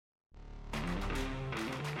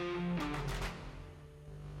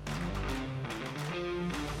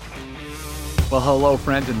Well, hello,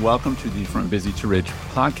 friends, and welcome to the From Busy to Rich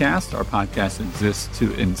podcast. Our podcast exists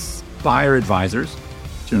to inspire advisors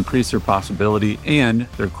to increase their possibility and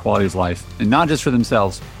their quality of life, and not just for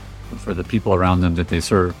themselves, but for the people around them that they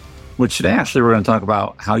serve. Which today, actually, we're going to talk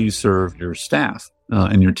about how you serve your staff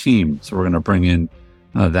and your team. So we're going to bring in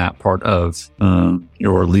that part of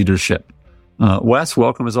your leadership. Wes,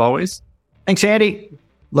 welcome as always. Thanks, Andy.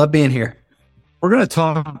 Love being here. We're going to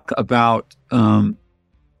talk about a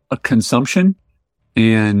consumption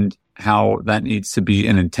and how that needs to be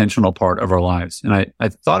an intentional part of our lives. And I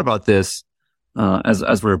thought about this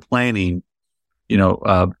as we were planning. You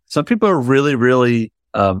know, some people are really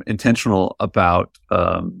intentional about.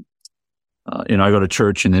 I go to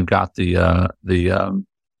church and they've got the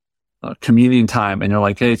communion time, and they're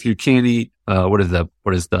like, "Hey, if you can't eat, what is the?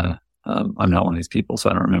 I'm not one of these people, so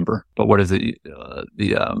I don't remember. But what is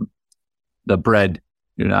the bread?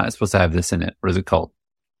 You're not supposed to have this in it. What is it called?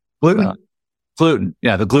 Gluten.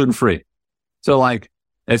 Yeah, the gluten free. So like,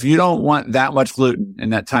 if you don't want that much gluten in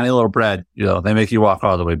that tiny little bread, they make you walk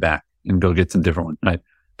all the way back and go get some different one, right?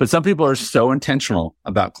 But some people are so intentional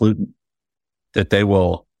about gluten that they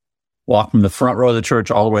will walk from the front row of the church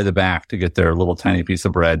all the way to the back to get their little tiny piece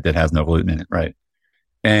of bread that has no gluten in it, right?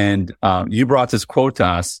 And you brought this quote to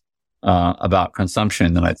us about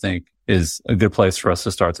consumption that I think is a good place for us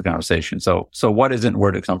to start the conversation. So what is it and where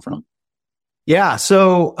did it come from? Yeah.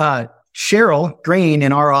 So Cheryl Green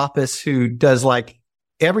in our office, who does like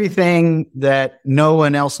everything that no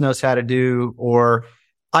one else knows how to do, or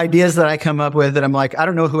ideas that I come up with that I'm like, I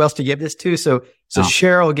don't know who else to give this to. So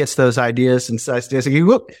Cheryl gets those ideas and says,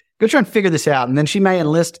 go try and figure this out. And then she may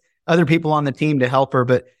enlist other people on the team to help her,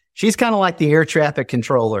 but she's kind of like the air traffic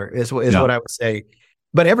controller is what I would say.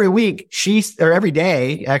 But every week every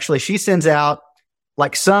day, actually, she sends out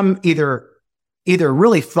like some either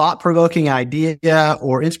really thought-provoking idea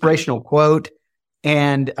or inspirational quote.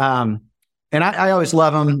 And I always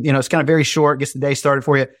love them. It's kind of very short, gets the day started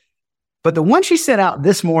for you. But the one she sent out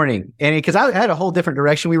this morning, and because I had a whole different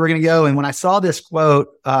direction we were going to go. And when I saw this quote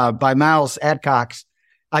by Miles Adcox,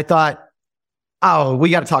 I thought, oh, we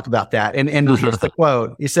got to talk about that. And here's the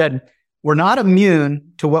quote. He said, "We're not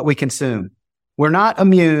immune to what we consume. We're not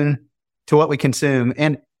immune to what we consume."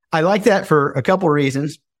 And I like that for a couple of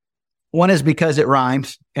reasons. One is because it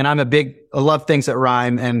rhymes, and I love things that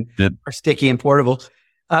rhyme and are sticky and portable.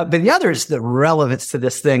 But the other is the relevance to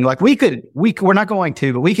this thing. Like we're not going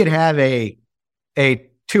to, but we could have a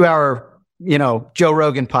 2-hour, Joe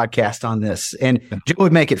Rogan podcast on this, and Joe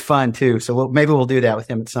would make it fun too. So maybe we'll do that with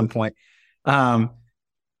him at some point. But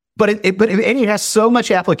it has so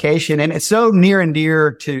much application, and it's so near and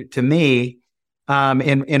dear to me.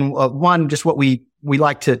 One, just what we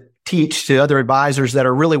like to teach to other advisors that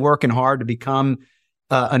are really working hard to become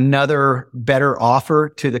another better offer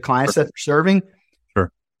to the clients that they're serving.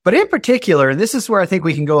 Sure. But in particular, and this is where I think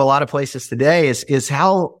we can go a lot of places today, is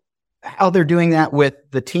how they're doing that with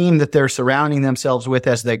the team that they're surrounding themselves with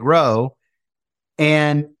as they grow.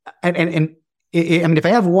 And I mean, if I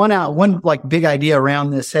have one like big idea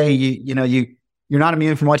around this, hey, you're not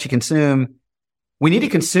immune from what you consume. We need to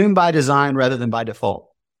consume by design rather than by default.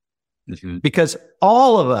 Mm-hmm. Because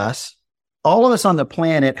all of us on the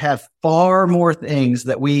planet have far more things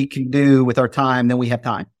that we can do with our time than we have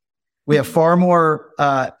time. We have far more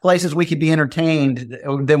places we could be entertained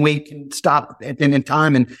than we can stop in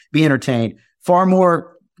time and be entertained. Far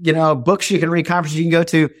more, books you can read, conferences you can go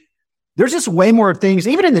to. There's just way more things,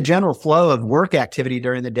 even in the general flow of work activity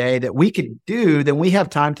during the day, that we could do than we have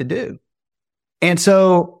time to do. And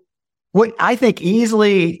so what I think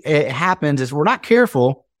easily happens is we're not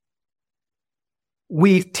careful.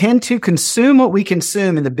 We tend to consume what we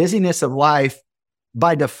consume in the busyness of life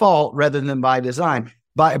by default rather than by design,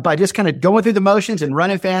 by just kind of going through the motions and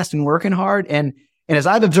running fast and working hard. And as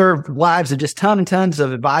I've observed lives of just tons and tons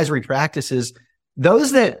of advisory practices,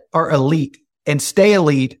 those that are elite and stay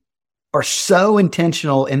elite are so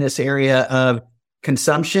intentional in this area of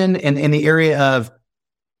consumption and in the area of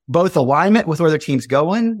both alignment with where their team's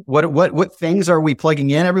going. What things are we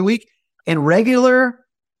plugging in every week, and regular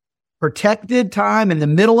protected time in the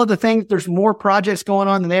middle of the thing. There's more projects going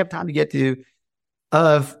on than they have time to get to,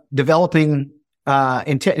 of developing,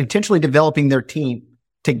 intentionally developing their team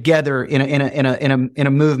together in a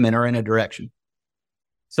movement or in a direction.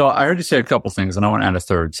 So I heard you say a couple things, and I want to add a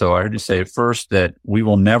third. So I heard you say first that we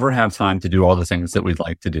will never have time to do all the things that we'd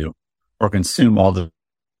like to do or consume all the.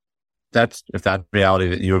 If that's reality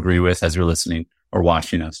that you agree with as you're listening or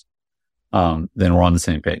watching us, then we're on the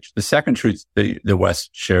same page. The second truth that Wes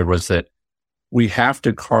shared was that we have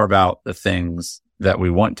to carve out the things that we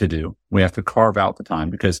want to do. We have to carve out the time,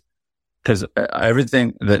 because because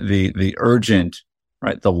everything that the urgent,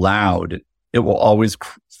 right, the loud, it will always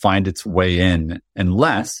find its way in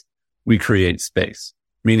unless we create space.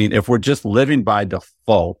 Meaning if we're just living by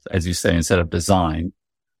default, as you say, instead of design,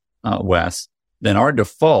 Wes, then our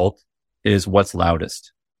default is what's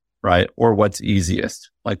loudest, right? Or what's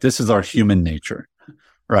easiest. Like this is our human nature,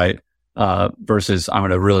 right? Versus I'm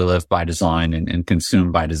going to really live by design and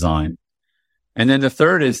consume by design. And then the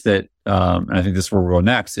third is that, and I think this is where we'll go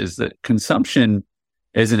next, is that consumption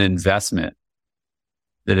is an investment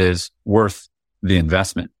that is worth the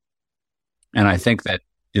investment. And I think that,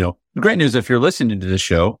 the great news, if you're listening to this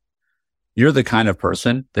show, you're the kind of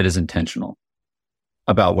person that is intentional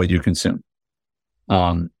about what you consume.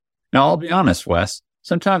 Now I'll be honest, Wes,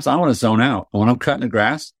 sometimes I want to zone out. When I'm cutting the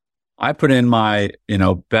grass, I put in my,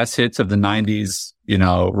 best hits of the 90s,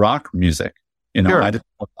 rock music. Sure.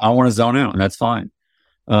 I want to zone out, and that's fine.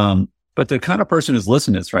 But the kind of person who's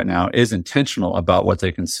listening to this right now is intentional about what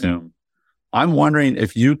they consume. I'm wondering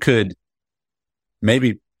if you could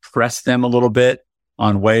maybe press them a little bit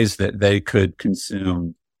on ways that they could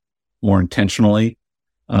consume more intentionally,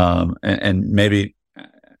 and maybe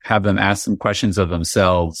have them ask some questions of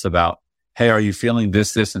themselves about, hey, are you feeling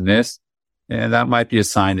this, this, and this? And that might be a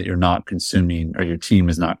sign that you're not consuming, or your team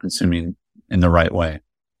is not consuming in the right way.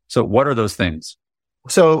 So what are those things?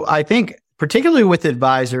 So I think particularly with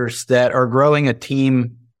advisors that are growing a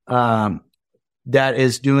team that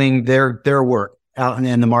is doing their work out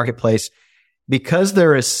in the marketplace, because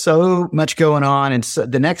there is so much going on and so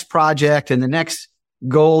the next project and the next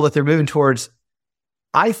goal that they're moving towards,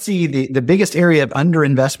 I see the biggest area of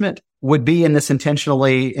underinvestment would be in this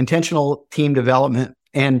intentional team development.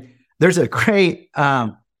 And there's a great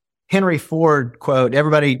Henry Ford quote.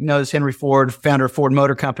 Everybody knows Henry Ford, founder of Ford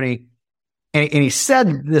Motor Company. And he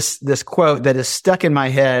said this quote that is stuck in my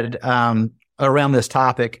head around this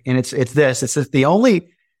topic. And it's this. It says, the only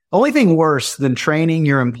thing worse than training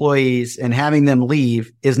your employees and having them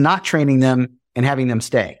leave is not training them and having them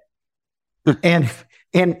stay. and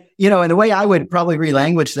the way I would probably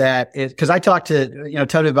relanguage that is because I talk to,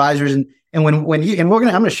 ton of advisors and I'm going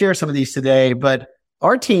to share some of these today, but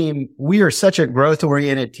our team, we are such a growth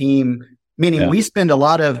oriented team, meaning we spend a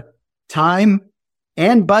lot of time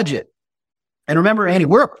and budget. And remember, Andy,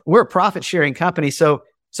 we're a profit sharing company. So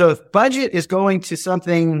if budget is going to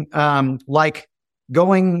something, like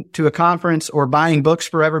going to a conference or buying books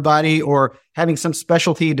for everybody or having some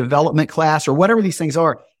specialty development class or whatever these things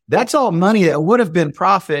are, that's all money that would have been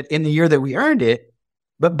profit in the year that we earned it.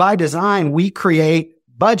 But by design, we create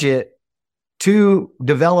budget to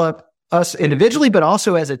develop us individually, but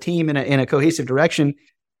also as a team in a cohesive direction.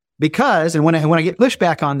 Because, and when I get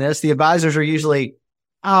pushback on this, the advisors are usually,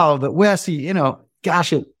 oh, but Wes,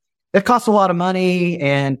 gosh, it costs a lot of money.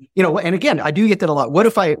 And, and again, I do get that a lot. What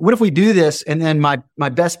if we do this and then my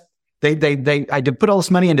best, I did put all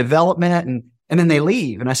this money in development and then they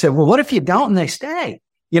leave. And I said, well, what if you don't and they stay?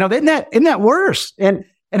 Isn't that worse? And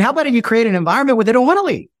how about if you create an environment where they don't want to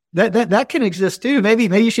leave? That can exist too. Maybe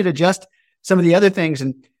you should adjust some of the other things.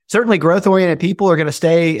 And certainly growth oriented people are going to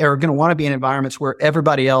stay or going to want to be in environments where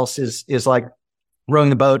everybody else is like rowing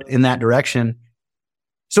the boat in that direction.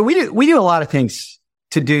 So we do a lot of things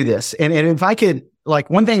to do this. And if I could, like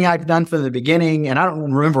one thing I've done from the beginning, and I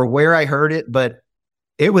don't remember where I heard it, but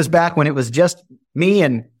it was back when it was just me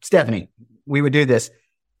and Stephanie. We would do this.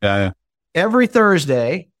 Yeah. Every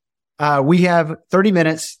Thursday, we have 30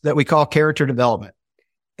 minutes that we call character development.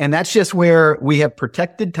 And that's just where we have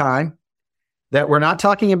protected time, that we're not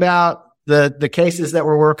talking about the cases that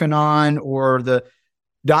we're working on or the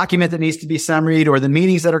document that needs to be summaried or the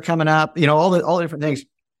meetings that are coming up, all the different things.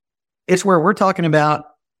 It's where we're talking about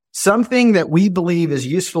something that we believe is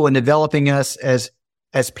useful in developing us as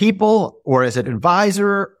people or as an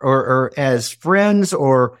advisor or as friends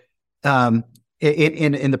or in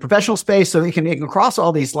the professional space. So it can cross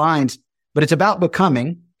all these lines, but it's about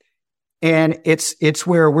becoming. And it's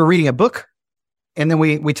where we're reading a book. And then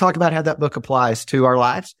we talk about how that book applies to our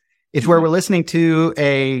lives. It's where we're listening to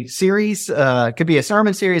a series, could be a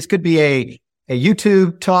sermon series, could be a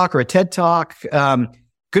YouTube talk or a TED talk,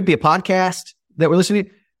 could be a podcast that we're listening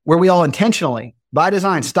to, where we all intentionally, by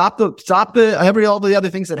design, stop all the other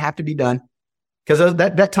things that have to be done, because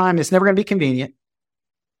that time is never going to be convenient.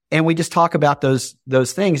 And we just talk about those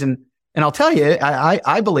things. And I'll tell you,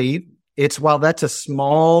 I believe while that's a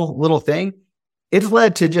small little thing, it's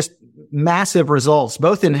led to just massive results,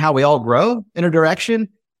 both in how we all grow in a direction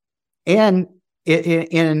and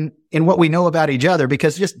in what we know about each other,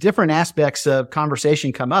 because just different aspects of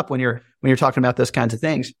conversation come up when you're talking about those kinds of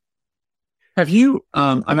things. Have you,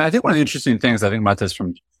 I think one of the interesting things I think about this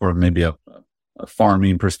from maybe a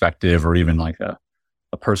farming perspective, or even like a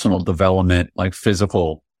personal development, like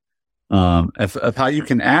physical, of how you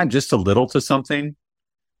can add just a little to something.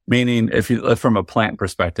 Meaning, from a plant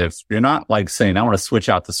perspective, you're not like saying, I want to switch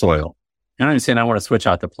out the soil. You're not even saying, I want to switch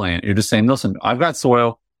out the plant. You're just saying, listen, I've got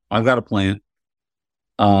soil, I've got a plant.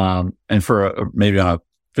 And maybe on a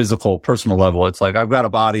physical, personal level, it's like, I've got a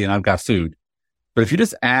body and I've got food. But if you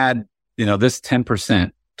just add, this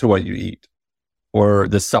 10% to what you eat, or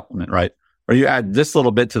this supplement, right? Or you add this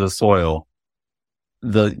little bit to the soil,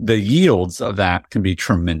 the yields of that can be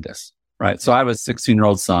tremendous, right? So I have a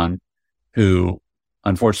 16-year-old son who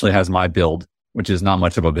unfortunately has my build, which is not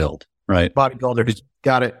much of a build, right? Bodybuilder.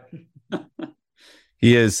 Got it.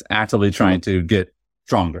 He is actively trying to get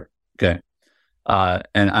stronger. Okay.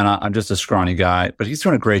 And I'm just a scrawny guy, but he's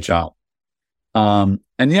doing a great job. And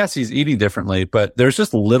yes, he's eating differently, but there's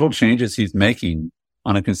just little changes he's making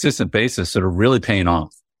on a consistent basis that are really paying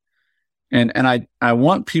off. And I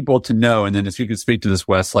want people to know, and then if you could speak to this,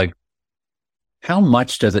 Wes, like, how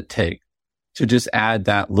much does it take to just add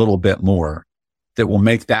that little bit more that will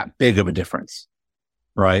make that big of a difference,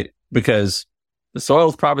 right? Because the soil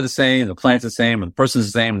is probably the same, the plant's the same, and the person's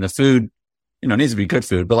the same, and the food, needs to be good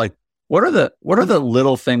food. But like, what are the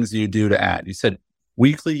little things you do to add? You said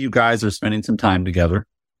weekly, you guys are spending some time together.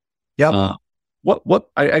 Yep.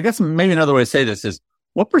 I guess maybe another way to say this is,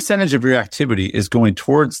 what percentage of your activity is going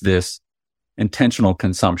towards this intentional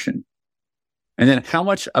consumption? And then how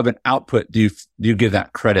much of an output do you give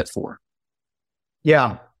that credit for?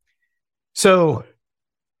 Yeah. So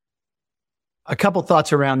a couple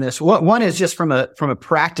thoughts around this. One is just from a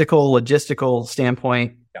practical, logistical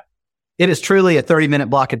standpoint. Yeah. It is truly a 30-minute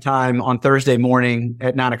block of time on Thursday morning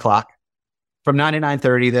at 9:00 from 9 to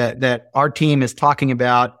 9:30 that our team is talking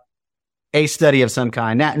about a study of some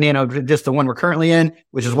kind. Not, just the one we're currently in,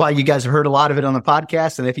 which is why you guys have heard a lot of it on the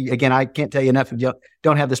podcast. And again, I can't tell you enough. If you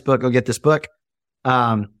don't have this book, go get this book.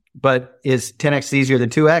 But is 10x easier than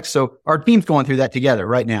 2x? So our team's going through that together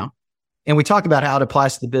right now. And we talk about how it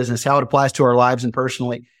applies to the business, how it applies to our lives and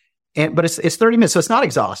personally. But it's 30 minutes, so it's not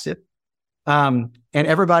exhaustive. And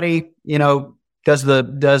everybody, does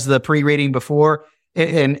the pre-reading before,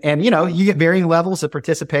 and you get varying levels of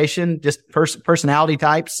participation, just personality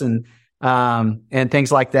types and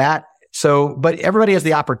things like that. So, but everybody has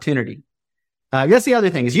the opportunity. That's the other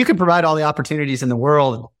thing, is you can provide all the opportunities in the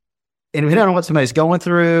world, and we don't know what somebody's going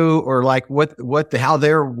through or like how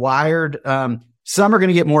they're wired. Some are going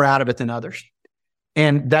to get more out of it than others.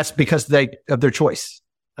 And that's because of their choice,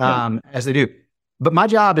 as they do. But my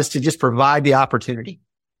job is to just provide the opportunity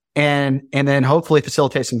and then hopefully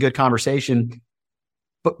facilitate some good conversation.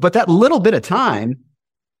 But that little bit of time,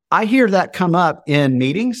 I hear that come up in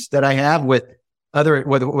meetings that I have with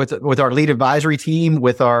our lead advisory team,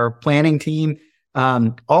 with our planning team,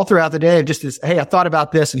 all throughout the day. Just as, hey, I thought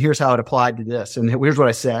about this and here's how it applied to this. And here's what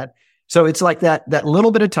I said. So it's like that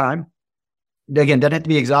little bit of time, again, doesn't have to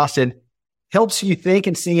be exhausted, helps you think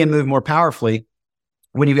and see and move more powerfully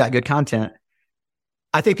when you've got good content.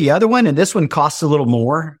 I think the other one, and this one costs a little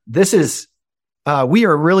more. This is, we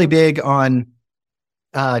are really big on,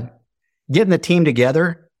 getting the team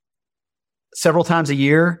together several times a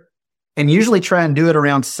year, and usually try and do it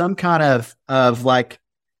around some kind of like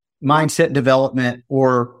mindset development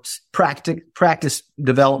or practice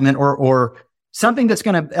development or something that's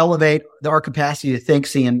going to elevate our capacity to think,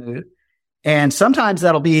 see, and move. And sometimes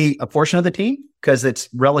that'll be a portion of the team because it's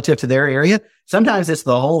relative to their area. Sometimes it's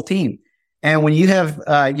the whole team. And when you have,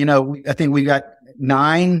 I think we've got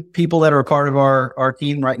 9 people that are a part of our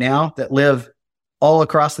team right now that live all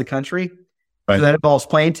across the country. Right. So that involves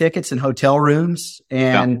plane tickets and hotel rooms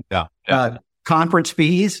and conference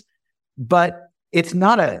fees. But it's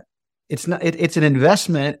an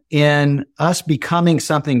investment in us becoming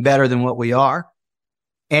something better than what we are.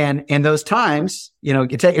 And those times,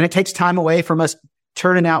 it takes time away from us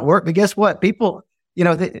turning out work. But guess what? People,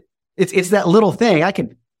 it's that little thing. I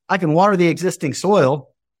can water the existing soil,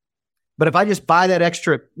 but if I just buy that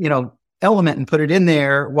extra, element and put it in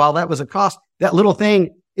there, while that was a cost, that little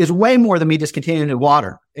thing is way more than me just continuing to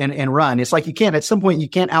water and run. It's like at some point you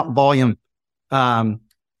can't out volume,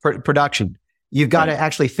 production. You've got to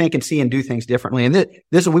actually think and see and do things differently. And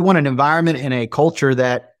we want an environment and a culture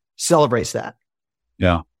that celebrates that.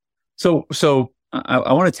 Yeah. So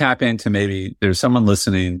I want to tap into, maybe there's someone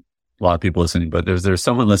listening, a lot of people listening, but there's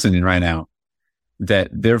someone listening right now that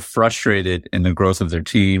they're frustrated in the growth of their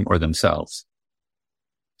team or themselves.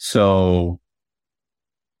 So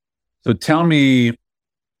tell me,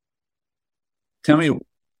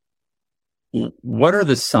 what are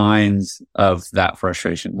the signs of that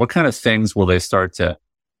frustration? What kind of things will they start to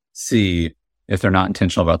see if they're not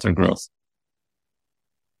intentional about their growth?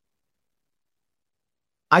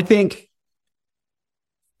 I think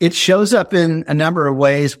it shows up in a number of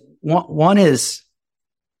ways. One is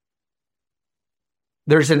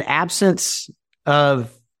there's an absence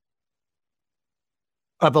of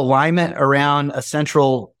alignment around a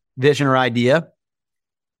central vision or idea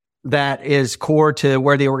that is core to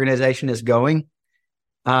where the organization is going.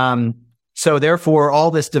 So therefore,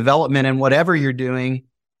 all this development and whatever you're doing,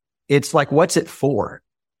 it's like, what's it for?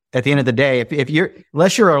 At the end of the day,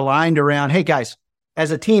 unless you're aligned around, hey guys,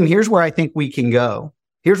 as a team, here's where I think we can go.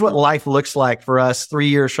 Here's what life looks like for us 3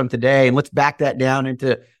 years from today. And let's back that down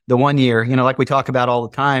into the 1 year, like we talk about all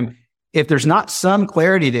the time. If there's not some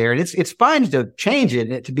clarity there, and it's fine to change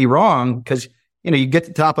it to be wrong, because, you get to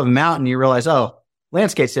the top of a mountain, you realize, oh,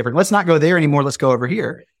 landscape's different. Let's not go there anymore. Let's go over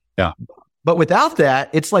here. Yeah. But without that,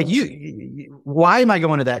 it's like, why am I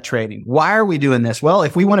going to that training? Why are we doing this? Well,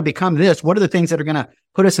 if we want to become this, what are the things that are going to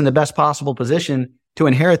put us in the best possible position to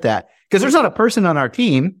inherit that? Because there's not a person on our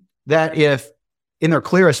team that if in their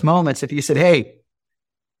clearest moments, if you said, hey,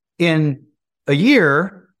 in a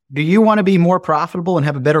year, do you want to be more profitable and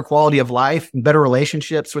have a better quality of life and better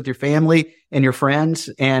relationships with your family and your friends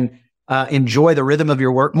and enjoy the rhythm of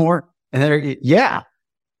your work more? And then, yeah.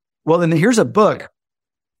 Well, then here's a book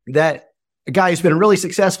that a guy who's been really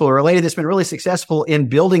successful or a lady that's been really successful in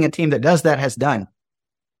building a team that does that has done.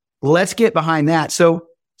 Let's get behind that. So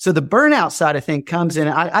the burnout side, I think, comes in.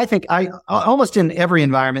 I think almost in every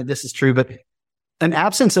environment, this is true, but an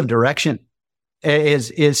absence of direction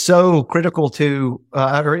is so critical to,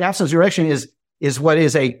 or an absence of direction is what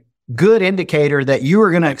is a good indicator that you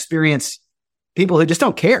are going to experience people who just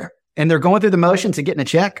don't care and they're going through the motions and getting a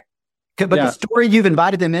check. But the story you've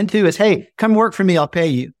invited them into is, hey, come work for me. I'll pay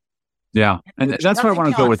you. Yeah. And that's where I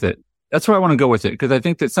want to go with it. That's where I want to go with it. Because I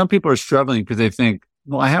think that some people are struggling because they think,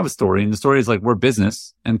 well, I have a story, and the story is like, we're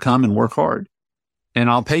business and come and work hard and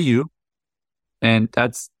I'll pay you. And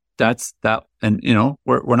that's that. And,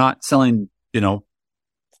 we're not selling, widgets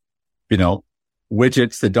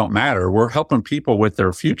that don't matter. We're helping people with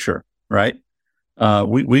their future, right?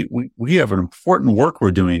 We have an important work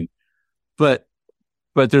we're doing, but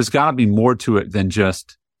there's gotta be more to it than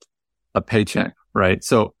just a paycheck, right?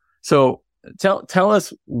 So tell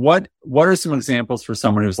us what are some examples for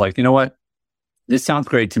someone who's like, you know what? This sounds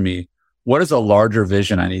great to me. What is a larger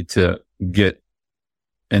vision I need to get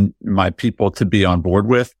and my people to be on board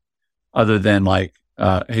with, other than like,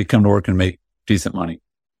 hey, come to work and make decent money?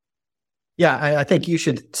 Yeah, I think you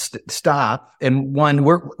should stop. And one,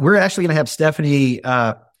 we're actually going to have Stephanie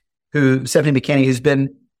McKinney, who's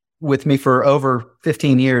been with me for over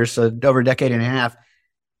 15 years, so over a decade and a half,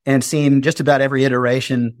 and seen just about every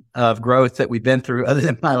iteration of growth that we've been through, other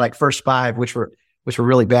than my first 5, which were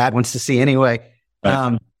really bad ones to see anyway.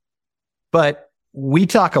 Right. But we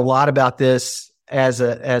talk a lot about this as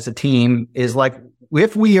a team, is like,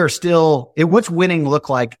 if we are still, what's winning look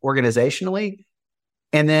like organizationally?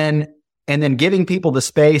 And then giving people the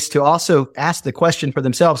space to also ask the question for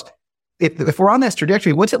themselves. If we're on this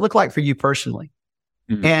trajectory, what's it look like for you personally?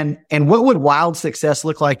 Mm-hmm. And what would wild success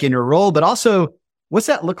look like in your role? But also, what's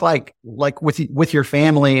that look like with your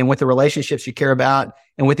family and with the relationships you care about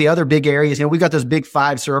and with the other big areas? We've got those big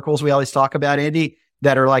 5 circles we always talk about, Andy,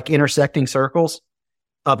 that are like intersecting circles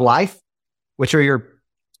of life, which are your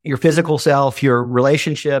physical self, your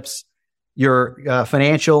relationships, your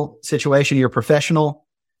financial situation, your professional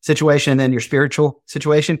situation, and then your spiritual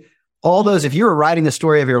situation. All those, if you were writing the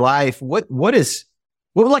story of your life, what would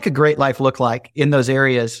like a great life look like in those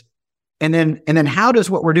areas? And then how does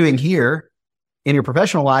what we're doing here in your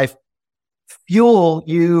professional life fuel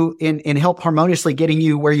you in help harmoniously getting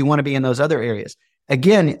you where you want to be in those other areas?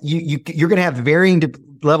 Again, you're going to have varying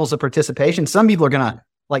levels of participation. Some people are going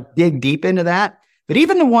to dig deep into that, but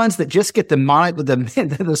even the ones that just get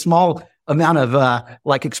the small amount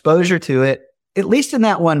of exposure to it, at least in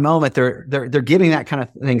that one moment, they're giving that kind of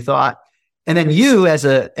thing thought. And then you as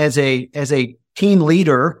a team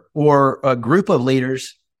leader or a group of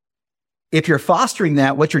leaders, if you're fostering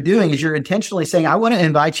that, what you're doing is you're intentionally saying, I want to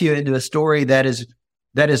invite you into a story that is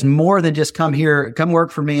more than just come here, come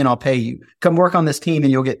work for me and I'll pay you. Come work on this team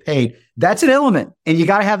and you'll get paid. That's an element. And you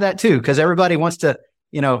got to have that too, because everybody wants to,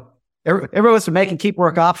 everybody wants to make and keep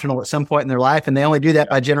work optional at some point in their life. And they only do that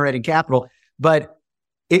by generating capital. But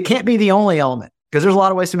it can't be the only element, because there's a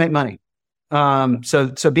lot of ways to make money.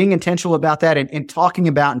 So being intentional about that and talking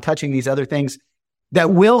about and touching these other things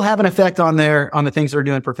that will have an effect on the things they're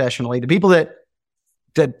doing professionally. The people that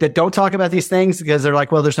don't talk about these things because they're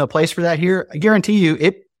like, well, there's no place for that here. I guarantee you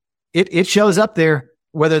it shows up there,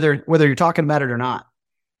 whether you're talking about it or not.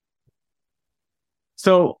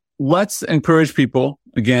 So let's encourage people.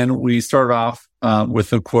 Again, we started off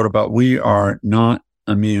with a quote about, we are not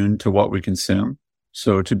immune to what we consume.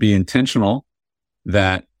 So to be intentional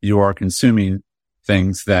that you are consuming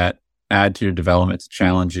things that add to your development to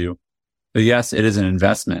challenge you. But yes, it is an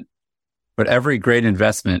investment, but every great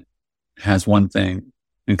investment has one thing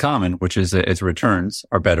in common, which is that its returns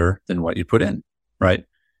are better than what you put in, right?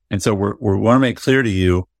 And so we want to make clear to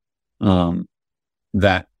you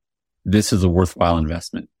that this is a worthwhile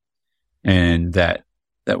investment, and that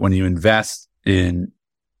when you invest in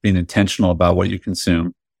being intentional about what you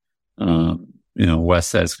consume, Wes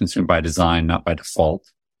says consume by design, not by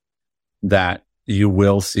default, that you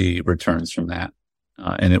will see returns from that.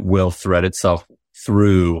 And it will thread itself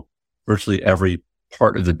through virtually every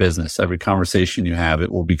part of the business. Every conversation you have,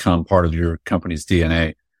 it will become part of your company's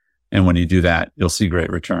DNA. And when you do that, you'll see great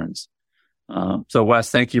returns. So Wes,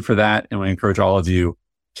 thank you for that. And we encourage all of you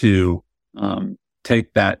to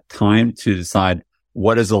take that time to decide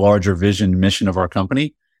what is the larger vision, mission of our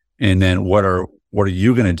company, and then what are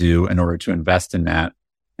you going to do in order to invest in that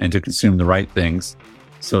and to consume the right things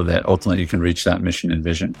so that ultimately you can reach that mission and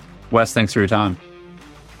vision. Wes, thanks for your time.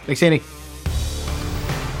 Thanks, Andy.